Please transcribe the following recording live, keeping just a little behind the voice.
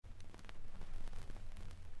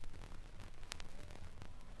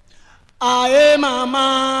Aye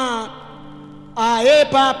mama, aye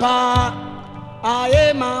papa,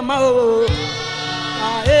 aye mama, oh,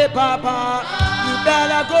 aye papa. You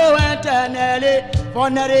better go and tell Nelly for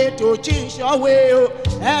Nelly to change your way. Oh.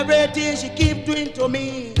 Everything she keep doing to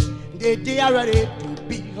me, they are ready to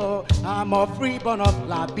be her. I'm a freeborn of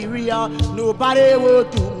Liberia. Nobody will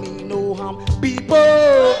do me no harm.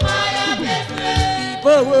 People,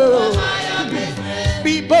 people,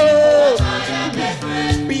 people.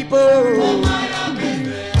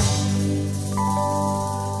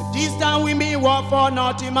 This time we may work for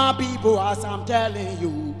nothing, my people, as I'm telling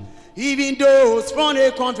you. Even those from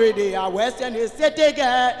the country, they are Western, they say take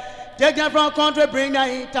them from country, bring them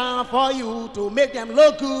in town for you to make them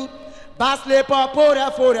look good. Baslepa pour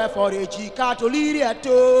for the chica to lead it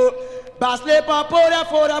to. Baslepa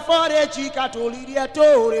pour for the chica to lead it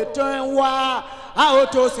to. Return why I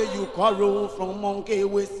to say you call roll from monkey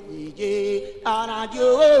with ye.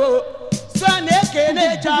 Aladio. Son eke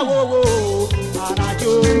ne jawo.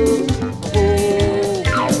 Aladio.